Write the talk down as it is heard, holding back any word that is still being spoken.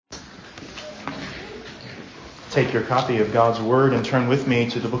Take your copy of God's Word and turn with me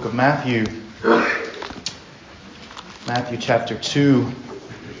to the book of Matthew. Matthew chapter 2.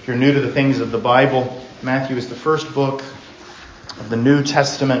 If you're new to the things of the Bible, Matthew is the first book of the New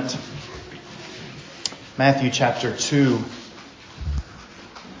Testament. Matthew chapter 2.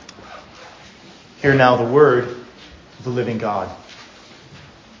 Hear now the word of the living God.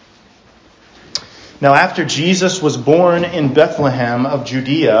 Now after Jesus was born in Bethlehem of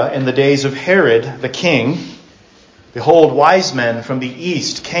Judea in the days of Herod the king, behold, wise men from the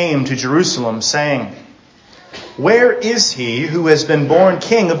east came to Jerusalem, saying, "Where is he who has been born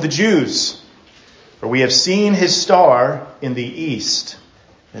King of the Jews? For we have seen his star in the east,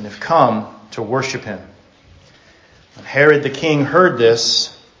 and have come to worship him." When Herod the king heard this,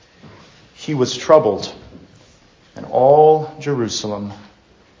 he was troubled, and all Jerusalem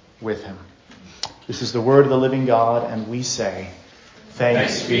with him. This is the word of the living God, and we say,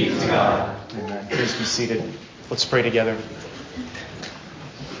 Thanks be to God. Amen. Please be seated. Let's pray together.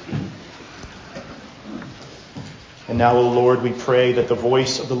 And now, O Lord, we pray that the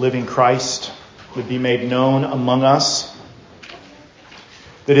voice of the living Christ would be made known among us,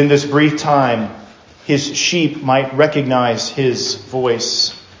 that in this brief time his sheep might recognize his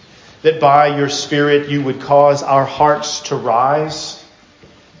voice, that by your Spirit you would cause our hearts to rise,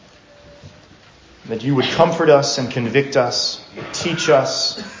 that you would comfort us and convict us, teach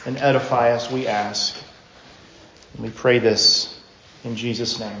us and edify us, we ask. And we pray this in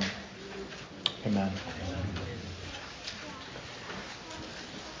Jesus' name. Amen.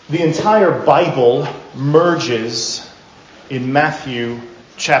 The entire Bible merges in Matthew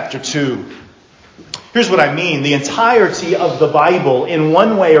chapter 2. Here's what I mean. The entirety of the Bible, in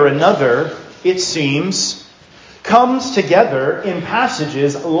one way or another, it seems, comes together in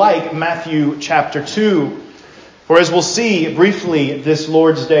passages like Matthew chapter 2. For as we'll see briefly this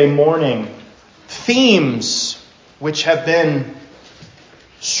Lord's Day morning, themes which have been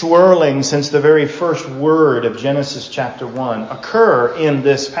swirling since the very first word of Genesis chapter 1 occur in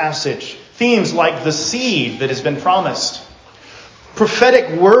this passage. Themes like the seed that has been promised,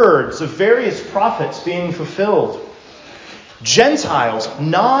 prophetic words of various prophets being fulfilled, Gentiles,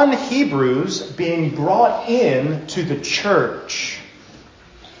 non-Hebrews, being brought in to the church,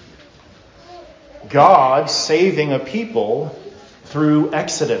 God saving a people through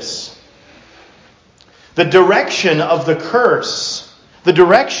Exodus, the direction of the curse, the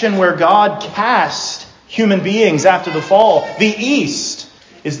direction where God cast human beings after the fall. The east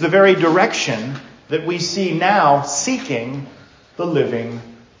is the very direction that we see now seeking the living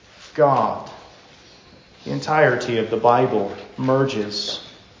God. The entirety of the Bible merges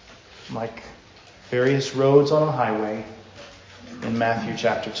like various roads on a highway in Matthew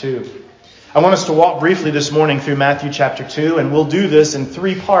chapter 2. I want us to walk briefly this morning through Matthew chapter 2, and we'll do this in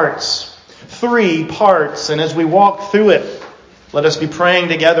three parts. And as we walk through it, let us be praying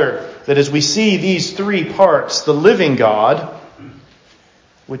together that as we see these three parts, the living God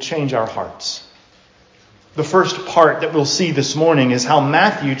would change our hearts. The first part that we'll see this morning is how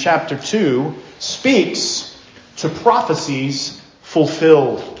Matthew chapter 2 speaks to prophecies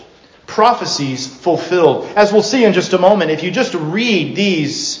fulfilled. Prophecies fulfilled. As we'll see in just a moment, if you just read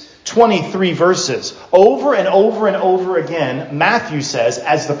these 23 verses over and over and over again, Matthew says,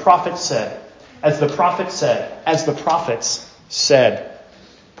 as the prophet said, as the prophet said, as the prophets said.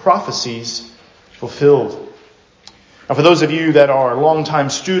 Prophecies fulfilled. Now, for those of you that are longtime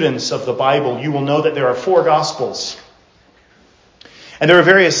students of the Bible, you will know that there are 4 Gospels. And there are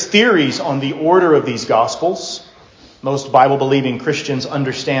various theories on the order of these Gospels. Most Bible-believing Christians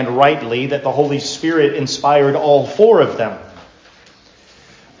understand rightly that the Holy Spirit inspired all 4 of them.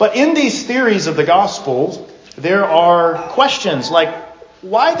 But in these theories of the Gospels, there are questions like,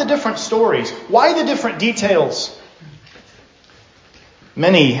 why the different stories? Why the different details?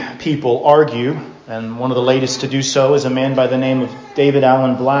 Many people argue, and one of the latest to do so is a man by the name of David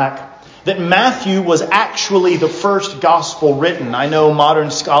Allen Black, that Matthew was actually the first gospel written. I know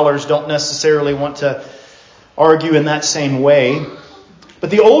modern scholars don't necessarily want to argue in that same way, but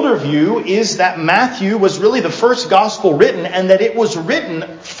the older view is that Matthew was really the first gospel written, and that it was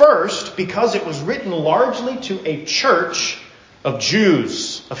written first because it was written largely to a church of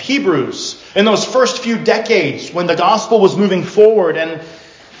Jews, of Hebrews, in those first few decades when the gospel was moving forward, and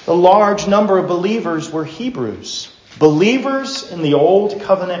the large number of believers were Hebrews, believers in the old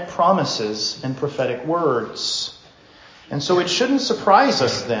covenant promises and prophetic words. And so it shouldn't surprise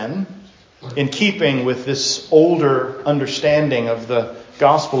us then, in keeping with this older understanding of the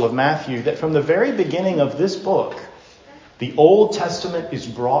Gospel of Matthew, that from the very beginning of this book, the Old Testament is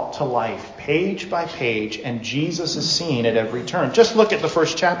brought to life, page by page, and Jesus is seen at every turn. Just look at the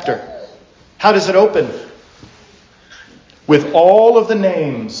first chapter. How does it open? with all of the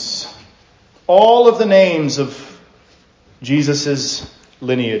names of Jesus'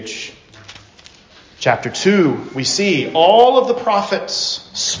 lineage. Chapter 2, we see all of the prophets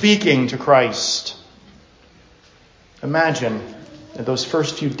speaking to Christ. Imagine in those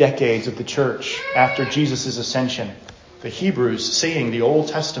first few decades of the church after Jesus' ascension, the Hebrews seeing the Old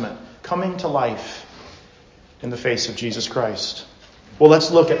Testament coming to life in the face of Jesus Christ. Well,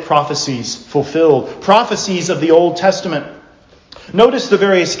 let's look at prophecies fulfilled. Prophecies of the Old Testament. Notice the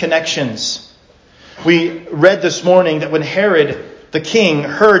various connections. We read this morning that when Herod the king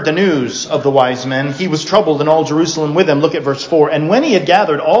heard the news of the wise men, he was troubled, and all Jerusalem with him. Look at verse 4. And when he had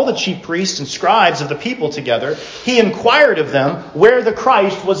gathered all the chief priests and scribes of the people together, he inquired of them where the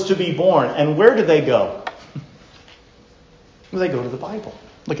Christ was to be born. And where did they go? Well, they go to the Bible.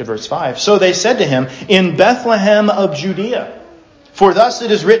 Look at verse 5. So they said to him, in Bethlehem of Judea, for thus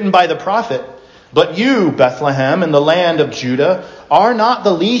it is written by the prophet, but you, Bethlehem, in the land of Judah, are not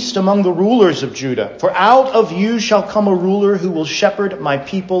the least among the rulers of Judah. For out of you shall come a ruler who will shepherd my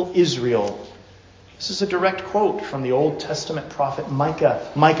people Israel. This is a direct quote from the Old Testament prophet Micah.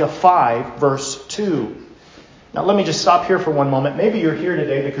 Micah 5, verse 2. Now let me just stop here for one moment. Maybe you're here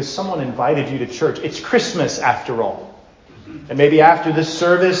today because someone invited you to church. It's Christmas after all. And maybe after this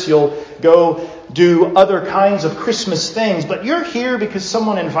service you'll go do other kinds of Christmas things. But you're here because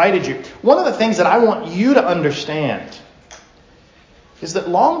someone invited you. One of the things that I want you to understand is that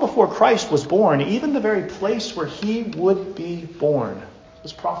long before Christ was born, even the very place where he would be born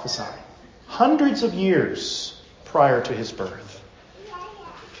was prophesied. Hundreds of years prior to his birth.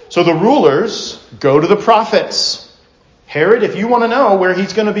 So the rulers go to the prophets. Herod, if you want to know where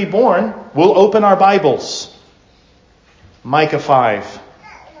he's going to be born, we'll open our Bibles. Micah 5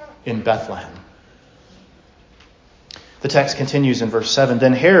 in Bethlehem. The text continues in verse 7.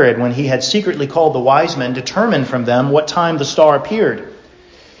 Then Herod, when he had secretly called the wise men, determined from them what time the star appeared.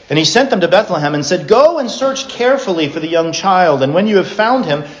 And he sent them to Bethlehem and said, go and search carefully for the young child. And when you have found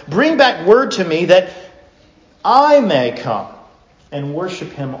him, bring back word to me that I may come and worship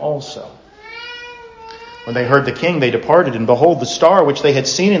him also. When they heard the king, they departed, and behold, the star which they had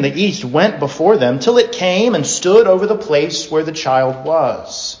seen in the east went before them, till it came and stood over the place where the child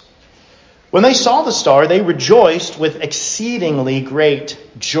was. When they saw the star, they rejoiced with exceedingly great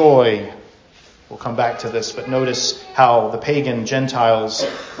joy. We'll come back to this, but notice how the pagan Gentiles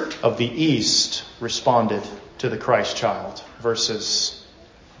of the east responded to the Christ child versus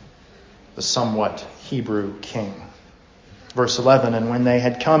the somewhat Hebrew king. Verse 11, and when they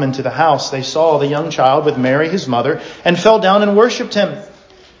had come into the house, they saw the young child with Mary his mother, and fell down and worshipped him.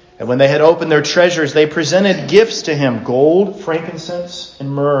 And when they had opened their treasures, they presented gifts to him, gold, frankincense,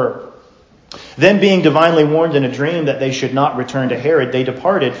 and myrrh. Then being divinely warned in a dream that they should not return to Herod, they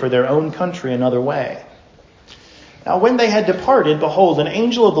departed for their own country another way. Now when they had departed, behold, an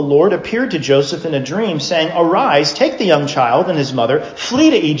angel of the Lord appeared to Joseph in a dream, saying, arise, take the young child and his mother, flee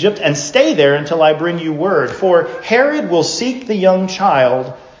to Egypt, and stay there until I bring you word. For Herod will seek the young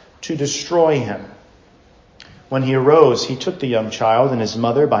child to destroy him. When he arose, he took the young child and his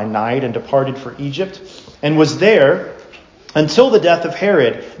mother by night and departed for Egypt, and was there until the death of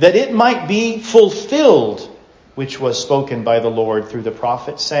Herod, that it might be fulfilled, which was spoken by the Lord through the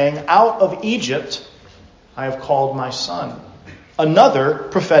prophet, saying, out of Egypt I have called my son. Another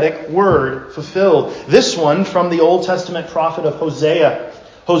prophetic word fulfilled. This one from the Old Testament prophet of Hosea.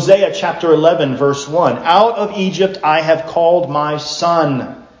 Hosea chapter 11, verse 1. Out of Egypt I have called my son.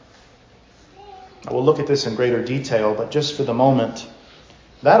 Now we'll look at this in greater detail, but just for the moment,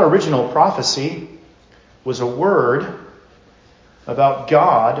 that original prophecy was a word about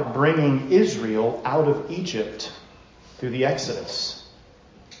God bringing Israel out of Egypt through the Exodus.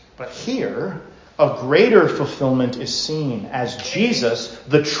 But here, a greater fulfillment is seen as Jesus,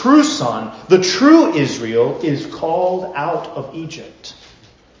 the true Son, the true Israel, is called out of Egypt.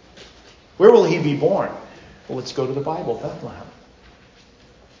 Where will he be born? Well, let's go to the Bible, Bethlehem.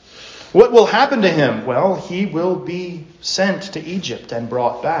 What will happen to him? Well, he will be sent to Egypt and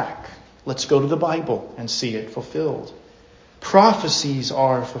brought back. Let's go to the Bible and see it fulfilled. Prophecies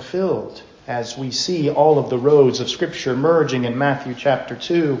are fulfilled as we see all of the roads of Scripture merging in Matthew chapter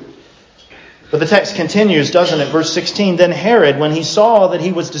 2. But the text continues, doesn't it? Verse 16, then Herod, when he saw that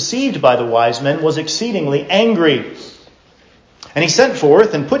he was deceived by the wise men, was exceedingly angry. And he sent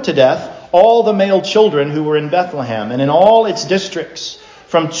forth and put to death all the male children who were in Bethlehem and in all its districts,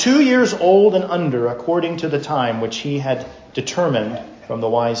 from 2 years old and under, according to the time which he had determined from the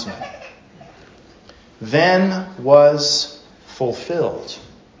wise men. Then was fulfilled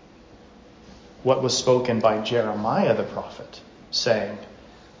what was spoken by Jeremiah the prophet, saying,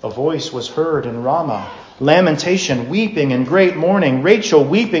 A voice was heard in Ramah, lamentation, weeping, and great mourning. Rachel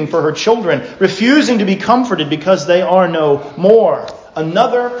weeping for her children, refusing to be comforted because they are no more.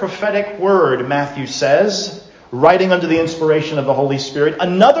 Another prophetic word, Matthew says, writing under the inspiration of the Holy Spirit.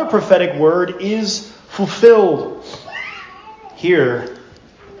 Another prophetic word is fulfilled. Here,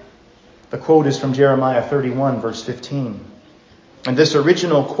 the quote is from Jeremiah 31, verse 15. And this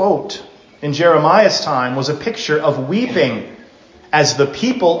original quote in Jeremiah's time was a picture of weeping as the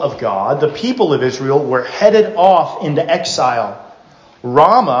people of God, the people of Israel, were headed off into exile.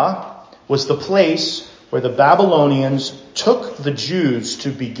 Ramah was the place where the Babylonians took the Jews to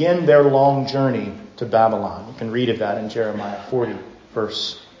begin their long journey to Babylon. You can read of that in Jeremiah 40,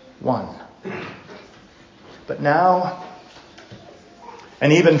 verse 1. But now,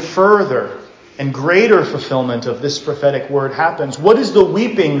 an even further and greater fulfillment of this prophetic word happens. What is the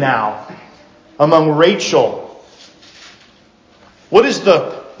weeping now among Rachel? What is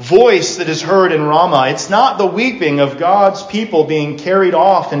the voice that is heard in Ramah? It's not the weeping of God's people being carried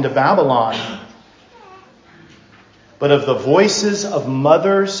off into Babylon, but of the voices of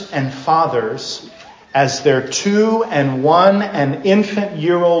mothers and fathers as their 2 and 1 and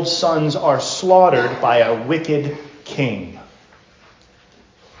infant-year-old sons are slaughtered by a wicked king.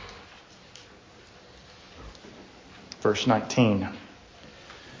 Verse 19.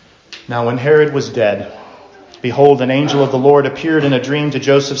 Now when Herod was dead, behold, an angel of the Lord appeared in a dream to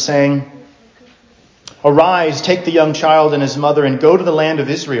Joseph, saying, Arise, take the young child and his mother, and go to the land of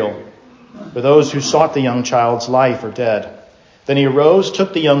Israel, for those who sought the young child's life are dead. Then he arose,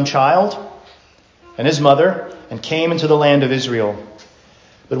 took the young child and his mother, and came into the land of Israel.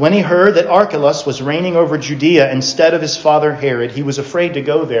 But when he heard that Archelaus was reigning over Judea instead of his father Herod, he was afraid to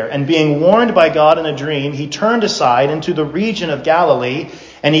go there. And being warned by God in a dream, he turned aside into the region of Galilee,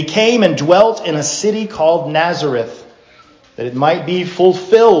 and he came and dwelt in a city called Nazareth, that it might be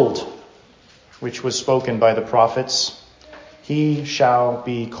fulfilled, which was spoken by the prophets, He shall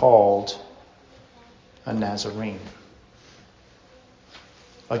be called a Nazarene.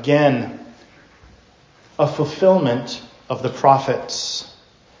 Again, a fulfillment of the prophets.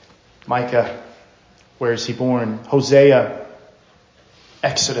 Micah, where is he born? Hosea,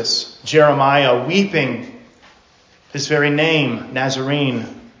 Exodus, Jeremiah, weeping. His very name, Nazarene,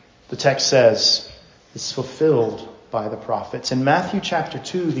 the text says, is fulfilled by the prophets. In Matthew chapter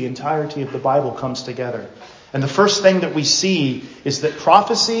 2, the entirety of the Bible comes together. And the first thing that we see is that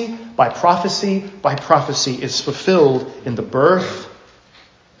prophecy by prophecy by prophecy is fulfilled in the birth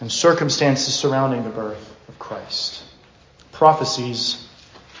and circumstances surrounding the birth of Christ. Prophecies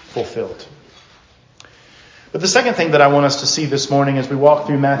fulfilled. But the second thing that I want us to see this morning as we walk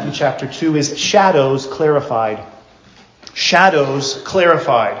through Matthew chapter 2 is shadows clarified. Shadows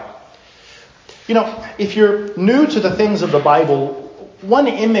clarified. You know, if you're new to the things of the Bible, one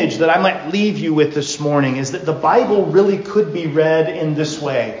image that I might leave you with this morning is that the Bible really could be read in this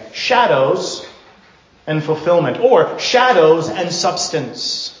way. Shadows and fulfillment, or shadows and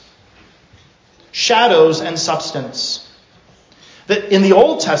substance. Shadows and substance. That in the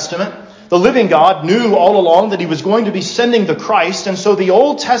Old Testament, the living God knew all along that He was going to be sending the Christ, and so the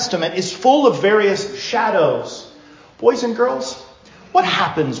Old Testament is full of various shadows. Boys and girls, what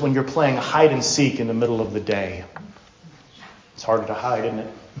happens when you're playing hide and seek in the middle of the day? It's harder to hide, isn't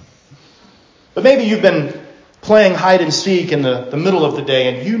it? But maybe you've been playing hide and seek in the middle of the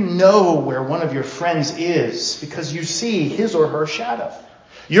day, and you know where one of your friends is because you see his or her shadow.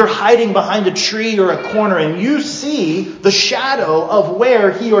 You're hiding behind a tree or a corner, and you see the shadow of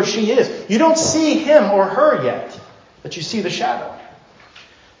where he or she is. You don't see him or her yet, but you see the shadow.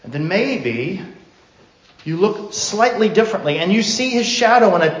 And then maybe you look slightly differently, and you see his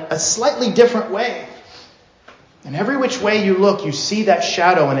shadow in a slightly different way. And every which way you look, you see that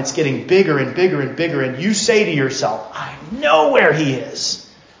shadow, and it's getting bigger and bigger and bigger. And you say to yourself, I know where he is,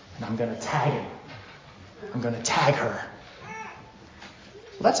 and I'm going to tag him. I'm going to tag her.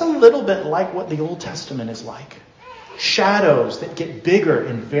 Well, that's a little bit like what the Old Testament is like. Shadows that get bigger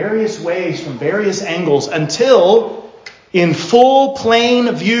in various ways from various angles until, in full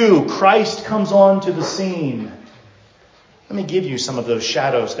plain view, Christ comes onto the scene. Let me give you some of those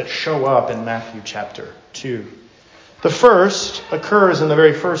shadows that show up in Matthew chapter 2. The first occurs in the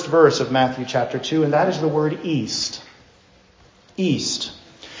very first verse of Matthew chapter 2, and that is the word east. East.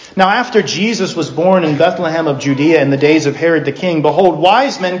 Now after Jesus was born in Bethlehem of Judea in the days of Herod the king, behold,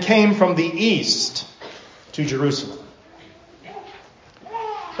 wise men came from the east to Jerusalem.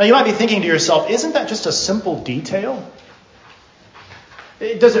 Now you might be thinking to yourself, isn't that just a simple detail?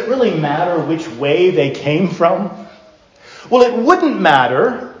 Does it really matter which way they came from? Well, it wouldn't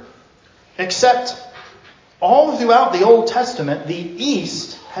matter, except all throughout the Old Testament, the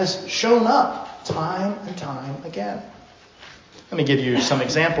east has shown up time and time again. Let me give you some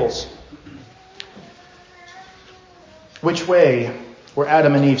examples. Which way were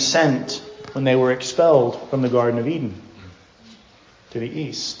Adam and Eve sent when they were expelled from the Garden of Eden? To the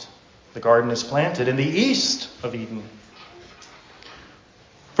east. The garden is planted in the east of Eden.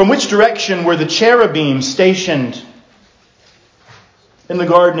 From which direction were the cherubim stationed in the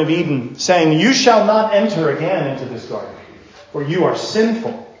Garden of Eden, saying, "You shall not enter again into this garden, for you are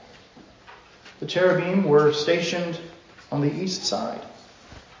sinful"? The cherubim were stationed on the east side.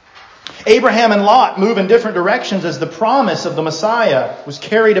 Abraham and Lot move in different directions as the promise of the Messiah was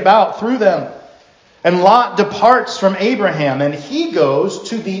carried about through them. And Lot departs from Abraham and he goes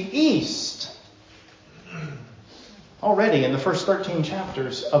to the east. Already in the first 13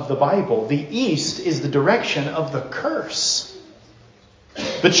 chapters of the Bible, the east is the direction of the curse.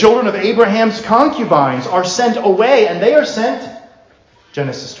 The children of Abraham's concubines are sent away, and they are sent,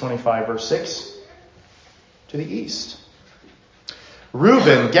 Genesis 25 verse 6, to the east.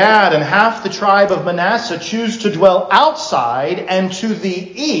 Reuben, Gad, and half the tribe of Manasseh choose to dwell outside and to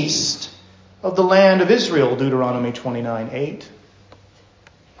the east of the land of Israel, Deuteronomy 29:8.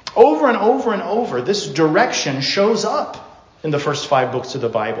 Over and over and over, this direction shows up in the first 5 books of the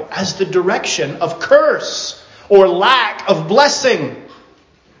Bible as the direction of curse or lack of blessing.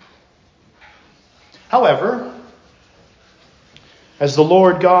 However, as the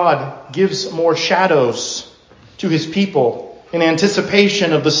Lord God gives more shadows to his people in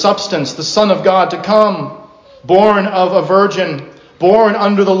anticipation of the substance, the Son of God to come, born of a virgin, born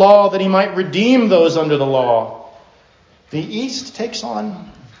under the law that he might redeem those under the law, the east takes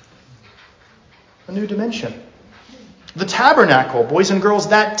on a new dimension. The tabernacle, boys and girls,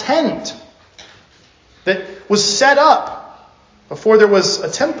 that tent that was set up before there was a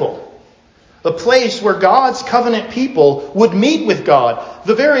temple, the place where God's covenant people would meet with God.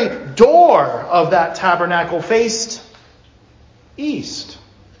 The very door of that tabernacle faced east.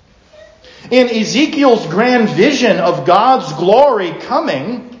 In Ezekiel's grand vision of God's glory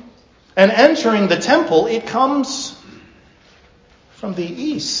coming and entering the temple, it comes from the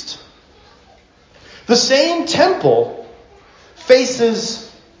east. The same temple faces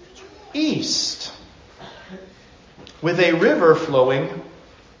east, with a river flowing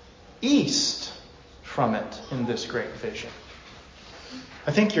east from it in this great vision.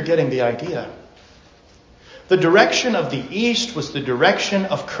 I think you're getting the idea. The direction of the east was the direction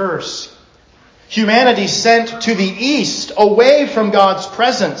of curse. Humanity sent to the east, away from God's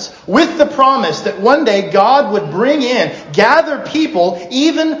presence, with the promise that one day God would gather people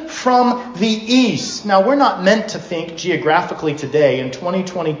even from the east. Now, we're not meant to think geographically today in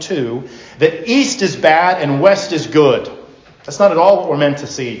 2022 that east is bad and west is good. That's not at all what we're meant to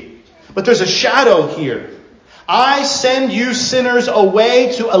see. But there's a shadow here. I send you sinners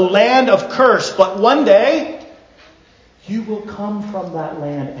away to a land of curse, but one day you will come from that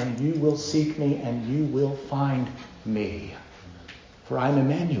land and you will seek me and you will find me. For I'm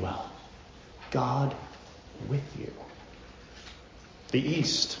Emmanuel, God with you. The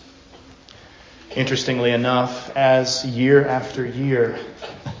east. Interestingly enough, as year after year,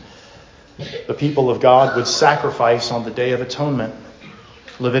 the people of God would sacrifice on the Day of Atonement.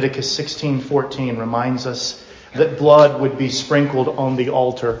 Leviticus 16:14 reminds us that blood would be sprinkled on the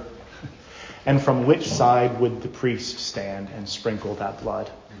altar. And from which side would the priest stand and sprinkle that blood?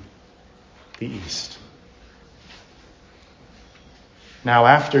 The east. Now,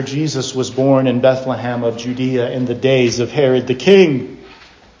 after Jesus was born in Bethlehem of Judea in the days of Herod the king,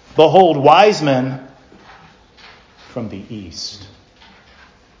 behold, wise men from the east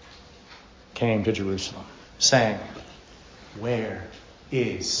came to Jerusalem, saying, "Where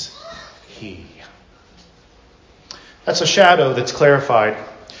is he?" That's a shadow that's clarified.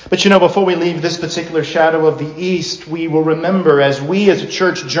 But before we leave this particular shadow of the east, we will remember, as we as a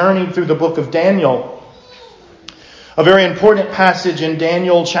church journeyed through the book of Daniel, a very important passage in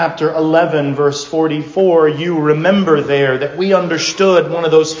Daniel chapter 11, verse 44. You remember there that we understood one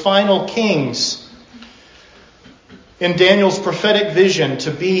of those final kings in Daniel's prophetic vision to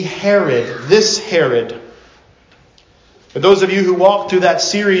be Herod, this Herod. For those of you who walked through that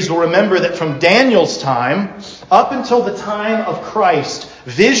series will remember that from Daniel's time up until the time of Christ,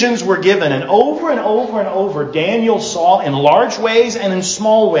 visions were given, and over, Daniel saw in large ways and in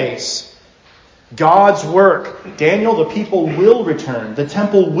small ways God's work. Daniel, the people will return. The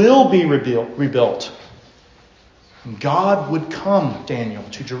temple will be rebuilt. And God would come, Daniel,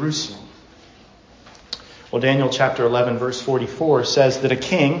 to Jerusalem. Well, Daniel chapter 11, verse 44 says that a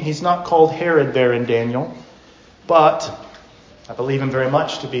king, he's not called Herod there in Daniel, but I believe him very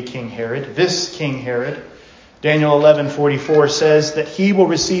much to be King Herod. This King Herod Daniel 11:44 says that he will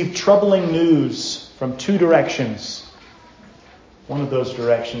receive troubling news from two directions. One of those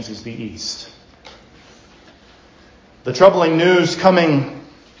directions is the east. The troubling news coming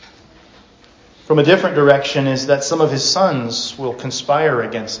from a different direction is that some of his sons will conspire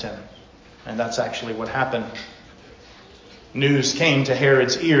against him. And that's actually what happened. News came to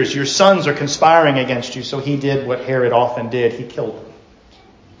Herod's ears. Your sons are conspiring against you. So he did what Herod often did. He killed them.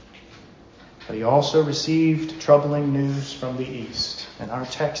 But he also received troubling news from the east. And our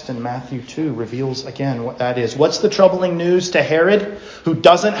text in Matthew 2 reveals again what that is. What's the troubling news to Herod, who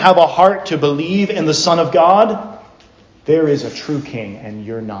doesn't have a heart to believe in the Son of God? There is a true king, and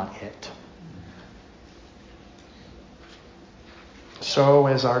you're not it. So,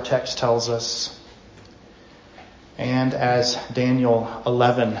 as our text tells us, and as Daniel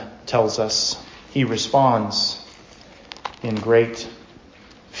 11 tells us, he responds in great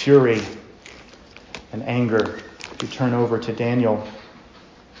fury and anger. If you turn over to Daniel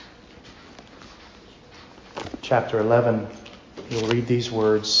chapter 11, you'll read these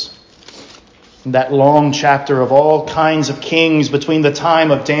words. In that long chapter of all kinds of kings between the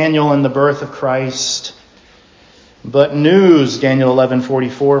time of Daniel and the birth of Christ. But news, Daniel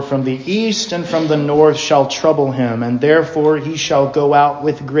 11:44, from the east and from the north shall trouble him, and therefore he shall go out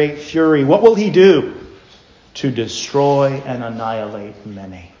with great fury. What will he do? To destroy and annihilate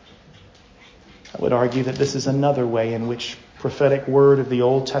many. I would argue that this is another way in which prophetic word of the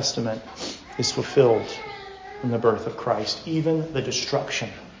Old Testament is fulfilled in the birth of Christ. Even the destruction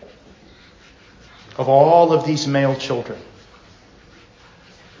of all of these male children.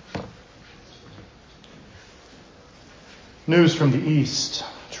 News from the east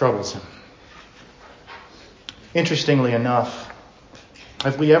troubles him. Interestingly enough,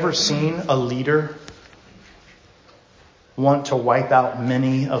 have we ever seen a leader want to wipe out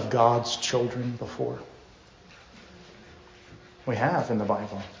many of God's children before? We have in the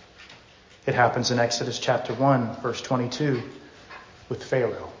Bible. It happens in Exodus chapter 1, verse 22, with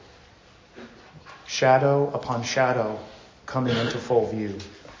Pharaoh. Shadow upon shadow coming into full view.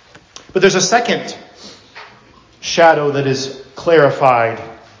 But there's a second shadow that is clarified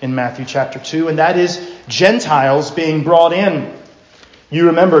in Matthew chapter 2, and that is Gentiles being brought in. You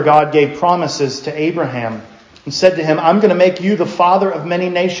remember God gave promises to Abraham and said to him, I'm going to make you the father of many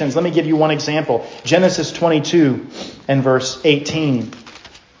nations. Let me give you one example. Genesis 22 and verse 18.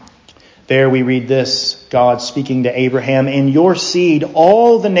 There we read this, God speaking to Abraham, in your seed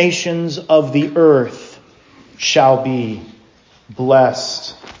all the nations of the earth shall be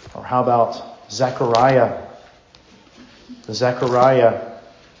blessed. Or how about Zechariah? Zechariah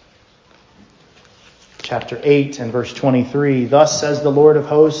chapter 8 and verse 23. Thus says the Lord of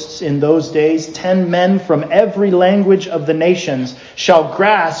hosts, in those days 10 men from every language of the nations shall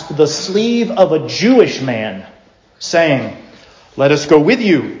grasp the sleeve of a Jewish man, saying, let us go with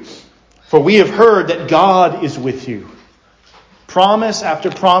you, for we have heard that God is with you. Promise after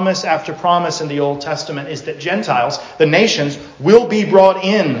promise after promise in the Old Testament is that Gentiles, the nations, will be brought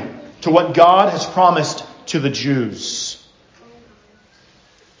in to what God has promised to the Jews.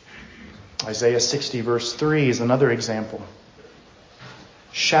 Isaiah 60 verse 3 is another example.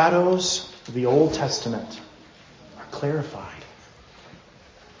 Shadows of the Old Testament are clarified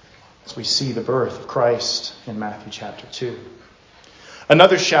as we see the birth of Christ in Matthew chapter 2.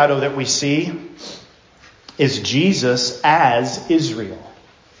 Another shadow that we see is Jesus as Israel.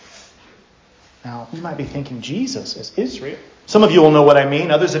 Now, you might be thinking, Jesus as Israel? Some of you will know what I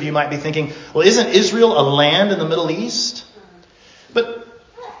mean. Others of you might be thinking, well, isn't Israel a land in the Middle East? But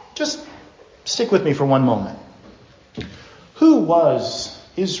just stick with me for one moment. Who was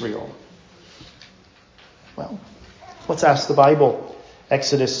Israel? Well, let's ask the Bible.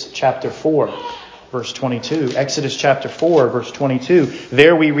 Exodus chapter 4, verse 22. Exodus chapter 4, verse 22.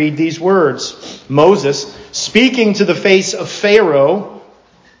 There we read these words. Moses, speaking to the face of Pharaoh,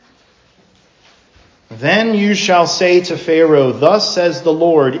 then you shall say to Pharaoh, thus says the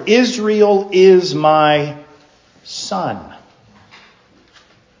Lord, Israel is my son,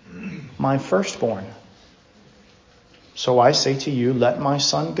 my firstborn. So I say to you, let my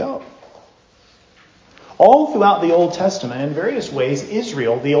son go. All throughout the Old Testament, in various ways,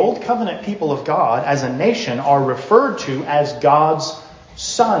 Israel, the Old Covenant people of God, as a nation, are referred to as God's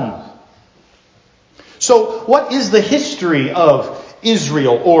son. So what is the history of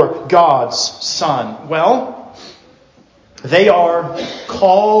Israel or God's son? Well, they are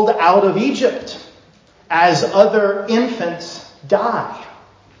called out of Egypt as other infants die.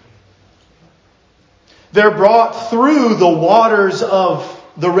 They're brought through the waters of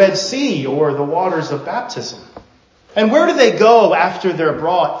the Red Sea or the waters of baptism. And where do they go after they're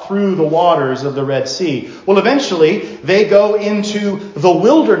brought through the waters of the Red Sea? Well, eventually they go into the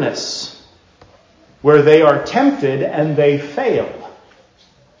wilderness, where they are tempted and they fail.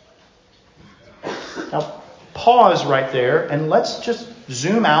 Now, pause right there and let's just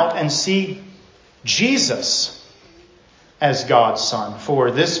zoom out and see Jesus as God's Son. For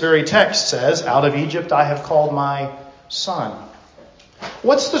this very text says, "Out of Egypt I have called my Son."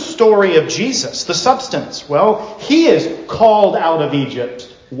 What's the story of Jesus, the substance? Well, he is called out of Egypt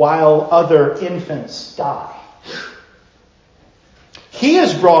while other infants die. He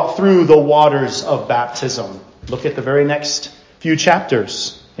is brought through the waters of baptism. Look at the very next few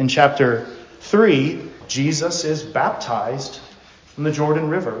chapters. In chapter 3, Jesus is baptized in the Jordan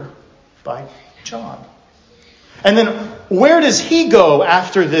River by John. And then where does he go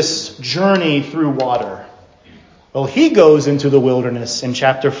after this journey through water? Well, he goes into the wilderness in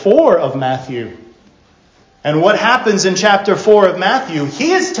chapter 4 of Matthew. And what happens in chapter 4 of Matthew?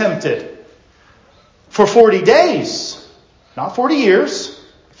 He is tempted for 40 days. Not 40 years,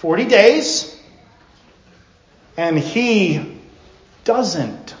 40 days. And he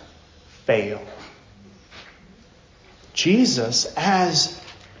doesn't fail. Jesus as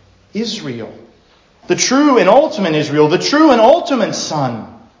Israel. The true and ultimate Israel. The true and ultimate Son.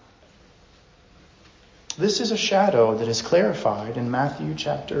 This is a shadow that is clarified in Matthew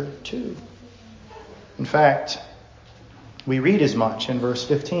chapter 2. In fact, we read as much in verse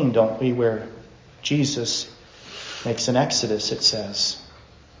 15, don't we, where Jesus makes an exodus, it says,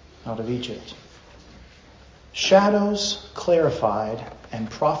 out of Egypt. Shadows clarified and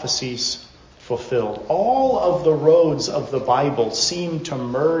prophecies fulfilled. All of the roads of the Bible seem to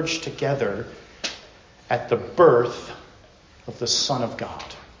merge together at the birth of the Son of God.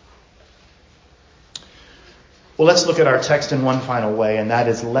 Well, let's look at our text in one final way, and that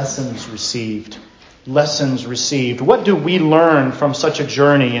is lessons received. Lessons received. What do we learn from such a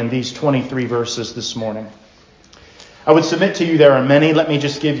journey in these 23 verses this morning? I would submit to you there are many. Let me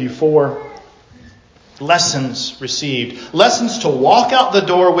just give you 4 lessons received. Lessons to walk out the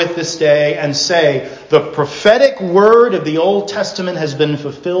door with this day and say, the prophetic word of the Old Testament has been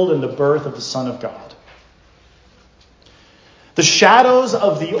fulfilled in the birth of the Son of God. The shadows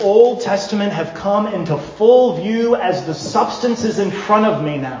of the Old Testament have come into full view as the substance is in front of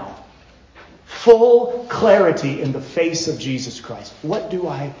me now. Full clarity in the face of Jesus Christ. What do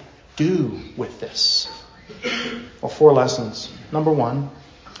I do with this? Well, 4 lessons. Number 1,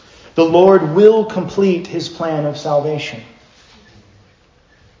 the Lord will complete his plan of salvation.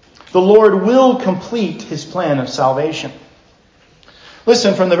 The Lord will complete his plan of salvation.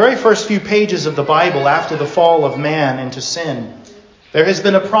 Listen, from the very first few pages of the Bible after the fall of man into sin, there has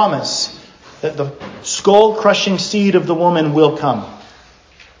been a promise that the skull-crushing seed of the woman will come.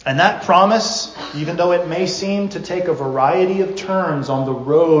 And that promise, even though it may seem to take a variety of turns on the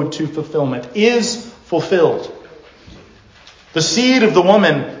road to fulfillment, is fulfilled. The seed of the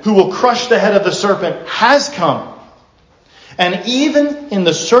woman who will crush the head of the serpent has come. And even in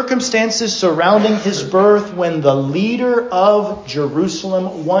the circumstances surrounding his birth, when the leader of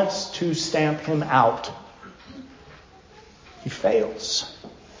Jerusalem wants to stamp him out, he fails.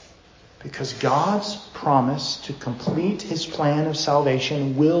 Because God's promise to complete his plan of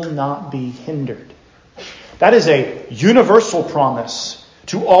salvation will not be hindered. That is a universal promise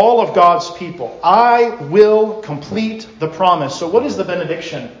to all of God's people. I will complete the promise. So what is the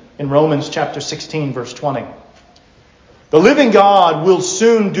benediction in Romans chapter 16, verse 20? The living God will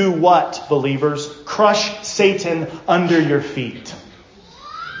soon do what, believers? Crush Satan under your feet.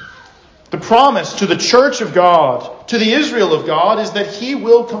 The promise to the church of God, to the Israel of God, is that he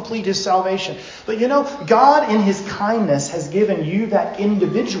will complete his salvation. But you know, God in his kindness has given you that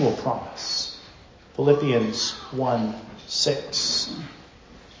individual promise. Philippians 1:6.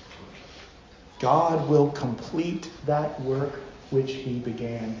 God will complete that work which he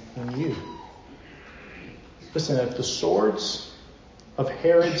began in you. Listen, if the swords of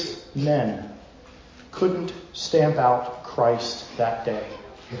Herod's men couldn't stamp out Christ that day,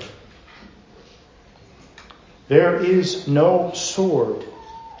 there is no sword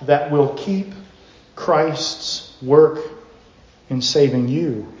that will keep Christ's work in saving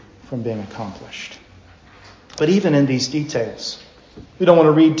you from being accomplished. But even in these details, we don't want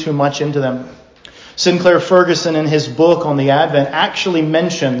to read too much into them. Sinclair Ferguson, in his book on the Advent, actually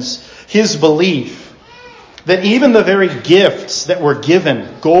mentions his belief that even the very gifts that were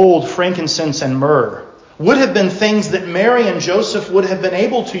given, gold, frankincense, and myrrh, would have been things that Mary and Joseph would have been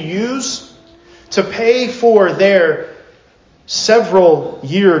able to use to pay for their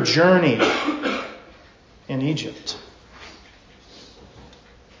several-year journey in Egypt.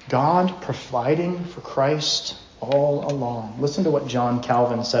 God providing for Christ all along. Listen to what John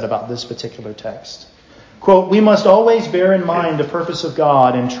Calvin said about this particular text. Quote, "We must always bear in mind the purpose of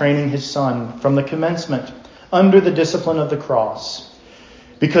God in training his Son from the commencement under the discipline of the cross.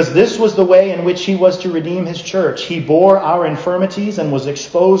 Because this was the way in which he was to redeem his church. He bore our infirmities and was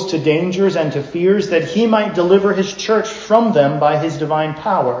exposed to dangers and to fears that he might deliver his church from them by his divine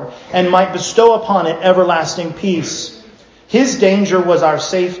power and might bestow upon it everlasting peace. His danger was our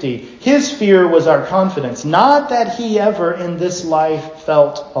safety. His fear was our confidence. Not that he ever in this life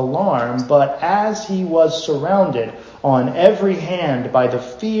felt alarm, but as he was surrounded on every hand by the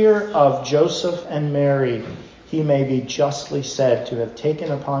fear of Joseph and Mary, he may be justly said to have taken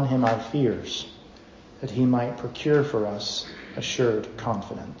upon him our fears, that he might procure for us assured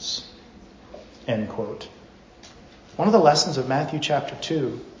confidence." End quote. One of the lessons of Matthew chapter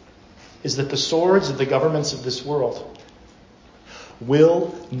 2 is that the swords of the governments of this world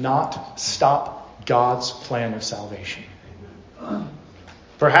will not stop God's plan of salvation.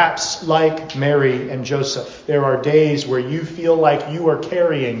 Perhaps like Mary and Joseph, there are days where you feel like you are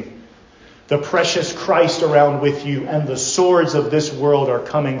carrying the precious Christ around with you and the swords of this world are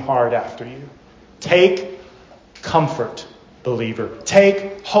coming hard after you. Take comfort, believer.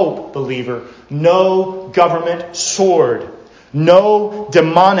 Take hope, believer. No government sword, no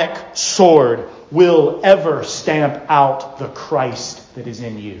demonic sword will ever stamp out the Christ that is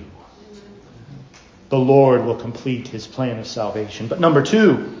in you. The Lord will complete his plan of salvation. But number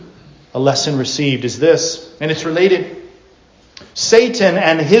 2, a lesson received is this, and it's related. Satan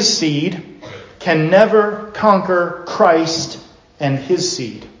and his seed can never conquer Christ and his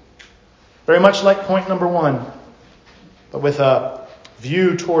seed. Very much like point number 1, but with a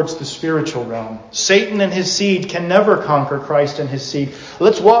view towards the spiritual realm. Satan and his seed can never conquer Christ and his seed.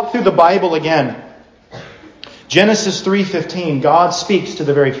 Let's walk through the Bible again. Genesis 3:15, God speaks to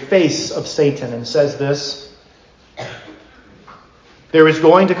the very face of Satan and says this, "There is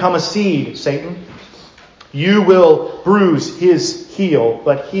going to come a seed, Satan. You will bruise his heel,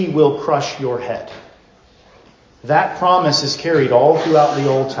 but he will crush your head." That promise is carried all throughout the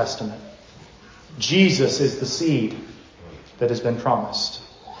Old Testament. Jesus is the seed that has been promised.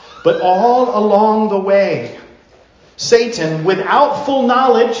 But all along the way, Satan, without full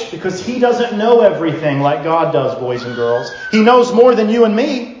knowledge, because he doesn't know everything like God does, boys and girls. He knows more than you and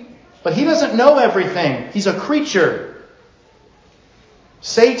me, but he doesn't know everything. He's a creature.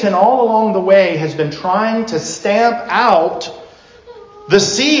 Satan, all along the way, has been trying to stamp out the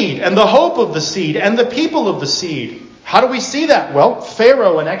seed and the hope of the seed and the people of the seed. How do we see that? Well,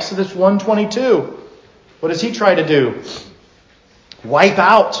 Pharaoh in Exodus 1:22. What does he try to do? Wipe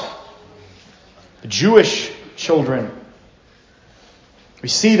out the Jewish children. We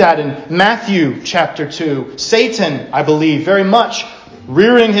see that in Matthew chapter 2. Satan, I believe, very much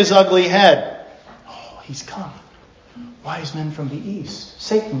rearing his ugly head. Oh, he's come. Wise men from the east.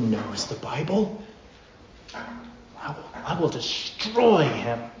 Satan knows the Bible. I will destroy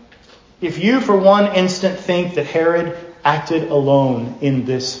him. If you for one instant think that Herod acted alone in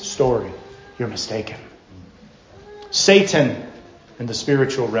this story, you're mistaken. Satan in the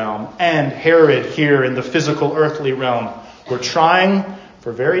spiritual realm and Herod here in the physical earthly realm were trying,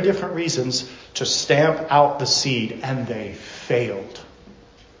 for very different reasons, to stamp out the seed, and they failed.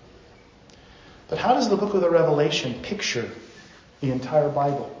 But how does the book of the Revelation picture the entire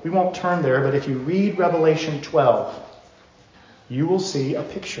Bible? We won't turn there, but if you read Revelation 12, you will see a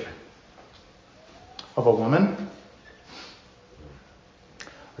picture of a woman,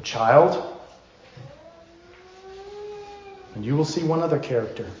 a child, and you will see one other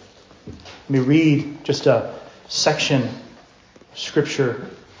character. Let me read just a section of Scripture.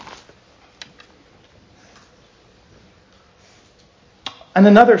 "And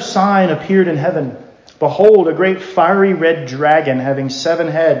another sign appeared in heaven. Behold, a great fiery red dragon having 7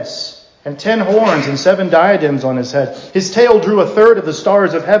 heads and 10 horns and 7 diadems on his head. His tail drew 1/3 of the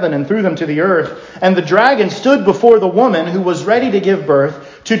stars of heaven and threw them to the earth. And the dragon stood before the woman who was ready to give birth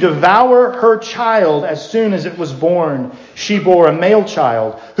to devour her child as soon as it was born. She bore a male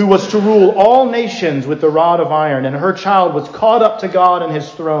child who was to rule all nations with the rod of iron, and her child was caught up to God and his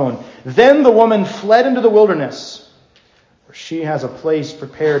throne. Then the woman fled into the wilderness, where she has a place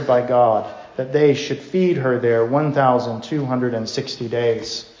prepared by God, that they should feed her there 1,260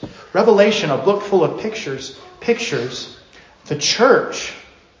 days. Revelation, a book full of pictures the church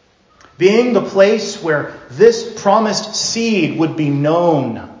being the place where this promised seed would be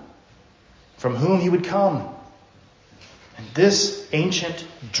known, from whom he would come. And this ancient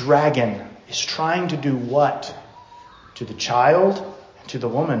dragon is trying to do what? To the child and to the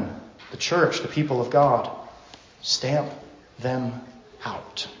woman, the church, the people of God. Stamp them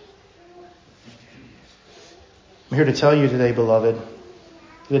out. I'm here to tell you today, beloved,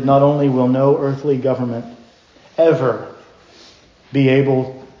 that not only will no earthly government ever be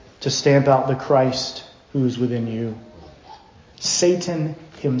able to stamp out the Christ who is within you, Satan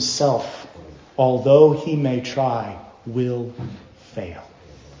himself, although he may try, will fail.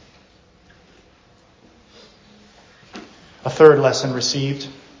 A third lesson received,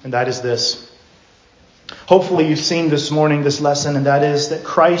 and that is this. Hopefully you've seen this morning this lesson, and that is that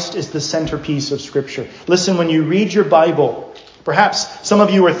Christ is the centerpiece of Scripture. Listen, when you read your Bible, perhaps some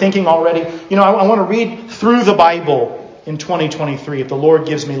of you are thinking already, I want to read through the Bible in 2023 if the Lord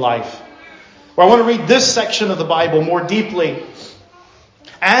gives me life. Or I want to read this section of the Bible more deeply.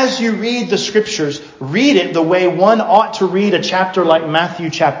 As you read the Scriptures, read it the way one ought to read a chapter like Matthew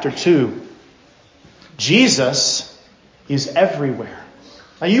chapter 2. Jesus is everywhere.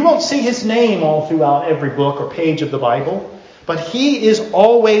 Now, you won't see his name all throughout every book or page of the Bible, but he is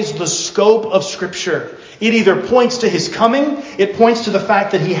always the scope of Scripture. It either points to his coming, it points to the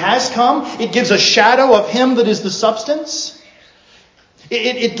fact that he has come, it gives a shadow of him that is the substance.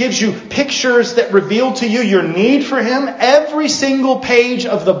 It gives you pictures that reveal to you your need for him. Every single page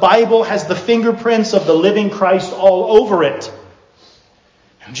of the Bible has the fingerprints of the living Christ all over it.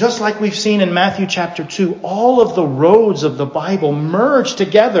 And just like we've seen in Matthew chapter 2, all of the roads of the Bible merge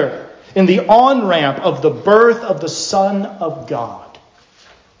together in the on-ramp of the birth of the Son of God.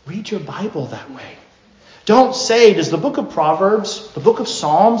 Read your Bible that way. Don't say, does the book of Proverbs, the book of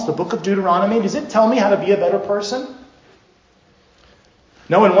Psalms, the book of Deuteronomy, does it tell me how to be a better person?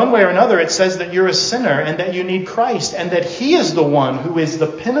 No, in one way or another, it says that you're a sinner and that you need Christ and that he is the one who is the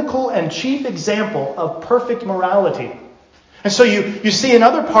pinnacle and chief example of perfect morality. And so you see in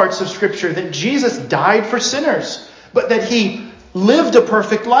other parts of Scripture that Jesus died for sinners, but that he lived a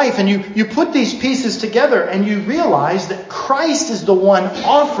perfect life. And you put these pieces together and you realize that Christ is the one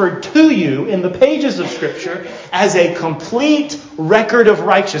offered to you in the pages of Scripture as a complete record of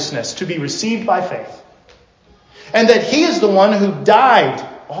righteousness to be received by faith. And that he is the one who died.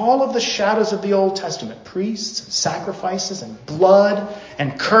 All of the shadows of the Old Testament, priests, and sacrifices, and blood,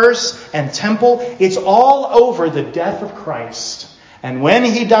 and curse, and temple, it's all over the death of Christ. And when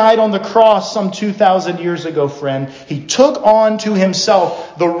he died on the cross some 2,000 years ago, friend, he took on to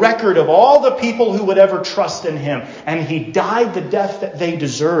himself the record of all the people who would ever trust in him. And he died the death that they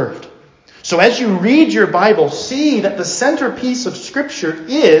deserved. So as you read your Bible, see that the centerpiece of Scripture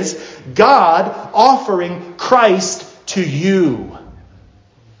is God offering Christ to you.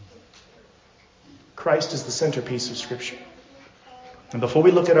 Christ is the centerpiece of Scripture. And before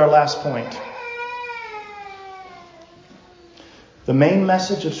we look at our last point, the main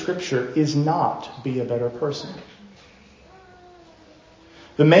message of Scripture is not be a better person.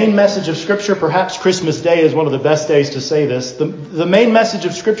 The main message of Scripture, perhaps Christmas Day is one of the best days to say this. The main message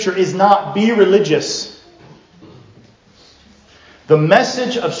of Scripture is not be religious. The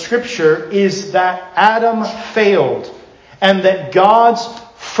message of Scripture is that Adam failed and that God's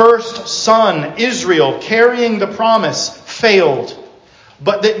first son, Israel, carrying the promise, failed.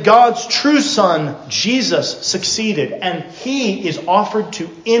 But that God's true son, Jesus, succeeded. And he is offered to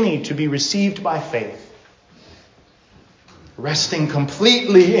any to be received by faith. Resting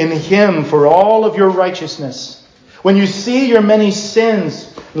completely in him for all of your righteousness. When you see your many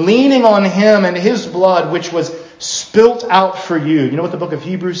sins, leaning on him and his blood, which was spilt out for you. You know what the book of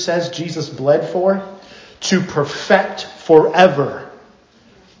Hebrews says Jesus bled for? To perfect forever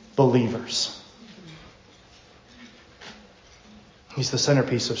believers. He's the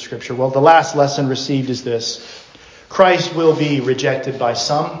centerpiece of Scripture. Well, the last lesson received is this. Christ will be rejected by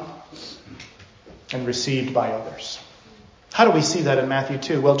some and received by others. How do we see that in Matthew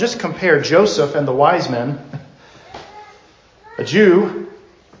 2? Well, just compare Joseph and the wise men, a Jew,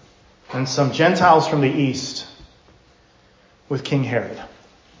 and some Gentiles from the east, with King Herod.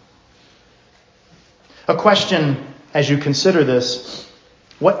 A question as you consider this,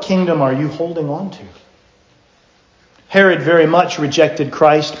 what kingdom are you holding on to? Herod very much rejected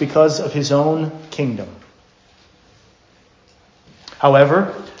Christ because of his own kingdom.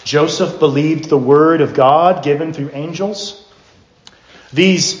 However, Joseph believed the word of God given through angels.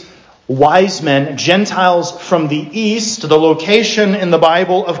 These wise men, Gentiles from the east, the location in the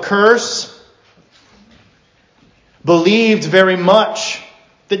Bible of curse, believed very much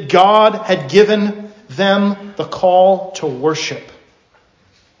that God had given them the call to worship.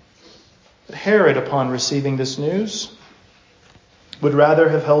 But Herod, upon receiving this news, would rather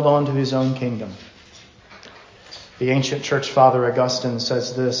have held on to his own kingdom. The ancient church father Augustine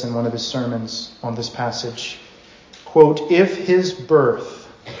says this in one of his sermons on this passage. Quote, "If his birth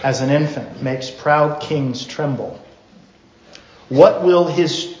as an infant makes proud kings tremble, what will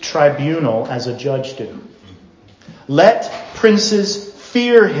his tribunal as a judge do? let princes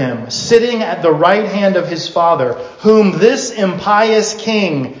fear him, sitting at the right hand of his Father, whom this impious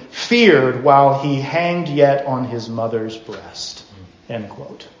king feared while he hanged yet on his mother's breast." End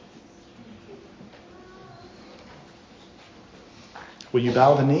quote. Will you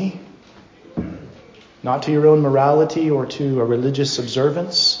bow the knee? Not to your own morality or to a religious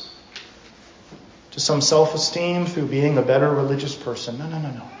observance, to some self-esteem through being a better religious person.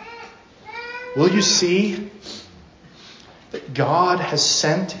 No. Will you see that God has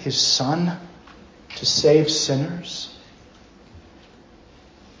sent his Son to save sinners?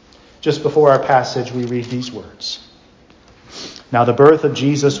 Just before our passage, we read these words. "Now the birth of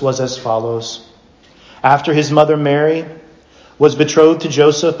Jesus was as follows. After his mother Mary was betrothed to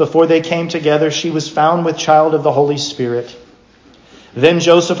Joseph, before they came together, she was found with child of the Holy Spirit. Then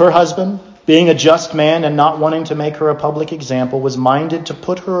Joseph, her husband, being a just man and not wanting to make her a public example, was minded to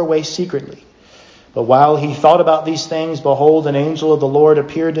put her away secretly. But while he thought about these things, behold, an angel of the Lord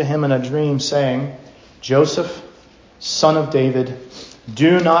appeared to him in a dream, saying, 'Joseph, son of David,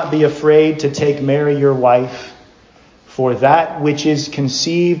 do not be afraid to take Mary your wife, for that which is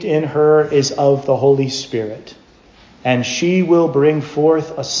conceived in her is of the Holy Spirit. And she will bring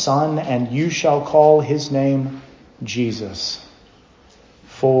forth a son, and you shall call his name Jesus,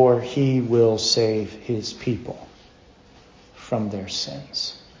 for he will save his people from their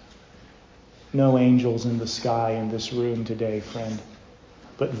sins.'" No angels in the sky in this room today, friend,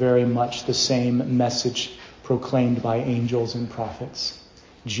 but very much the same message proclaimed by angels and prophets.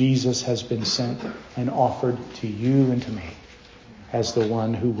 Jesus has been sent and offered to you and to me as the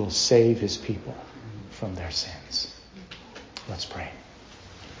one who will save his people from their sins. Let's pray.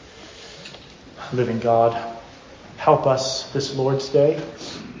 Living God, help us this Lord's Day,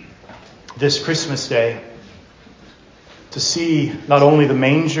 this Christmas Day, to see not only the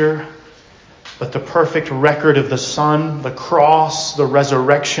manger, but the perfect record of the Son, the cross, the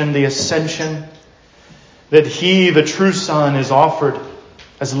resurrection, the ascension, that he, the true Son, is offered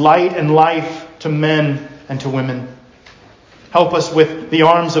as light and life to men and to women. Help us with the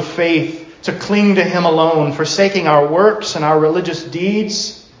arms of faith to cling to him alone, forsaking our works and our religious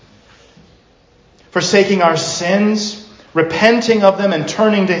deeds, forsaking our sins, repenting of them and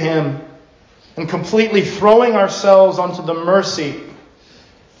turning to him, and completely throwing ourselves onto the mercy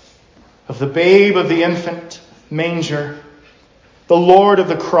of the babe of the infant manger, the Lord of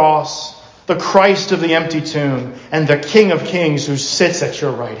the cross, the Christ of the empty tomb, and the King of kings who sits at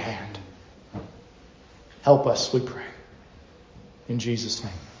your right hand. Help us, we pray. In Jesus'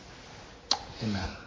 name, amen.